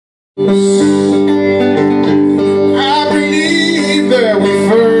I believe that we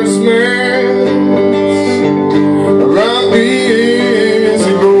first met around the years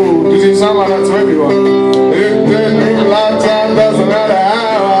ago. Does it sound like that to everyone? If that lifetime doesn't matter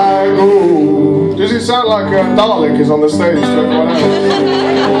how I go. Does it sound like Dalek is on the stage to everyone else?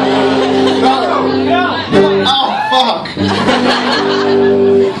 Dalek? Oh, fuck!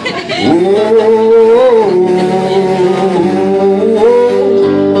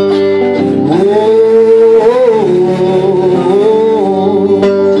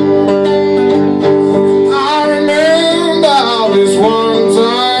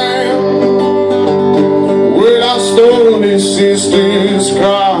 His sister's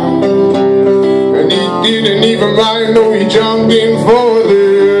car, and he didn't even mind, no, he jumped in for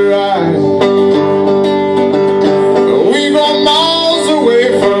the ride. We got miles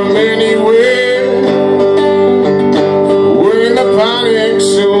away from anywhere, we're in the panic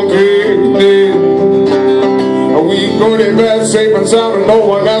still kicked in, and we go to bed safe and sound, and no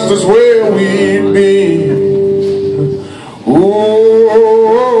one asked us where we'd be.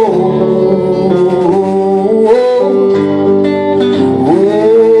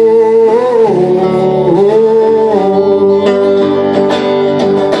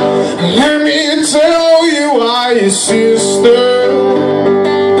 His sister,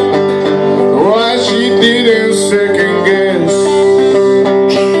 why she didn't second guess,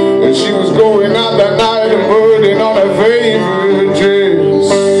 and she was going out that night and putting on her favorite dress.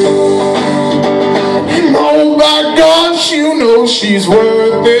 Oh my gosh, you know she's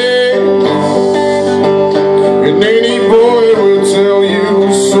worth it, and any boy will tell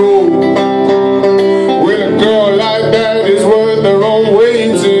you so. With a girl like that is worth her own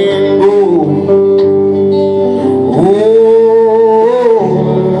weight in gold.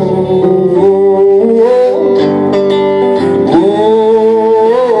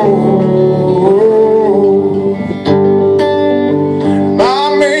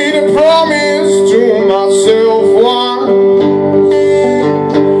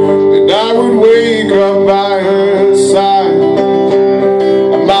 By her side,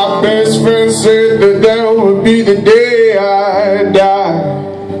 and my best friend said that that would be the day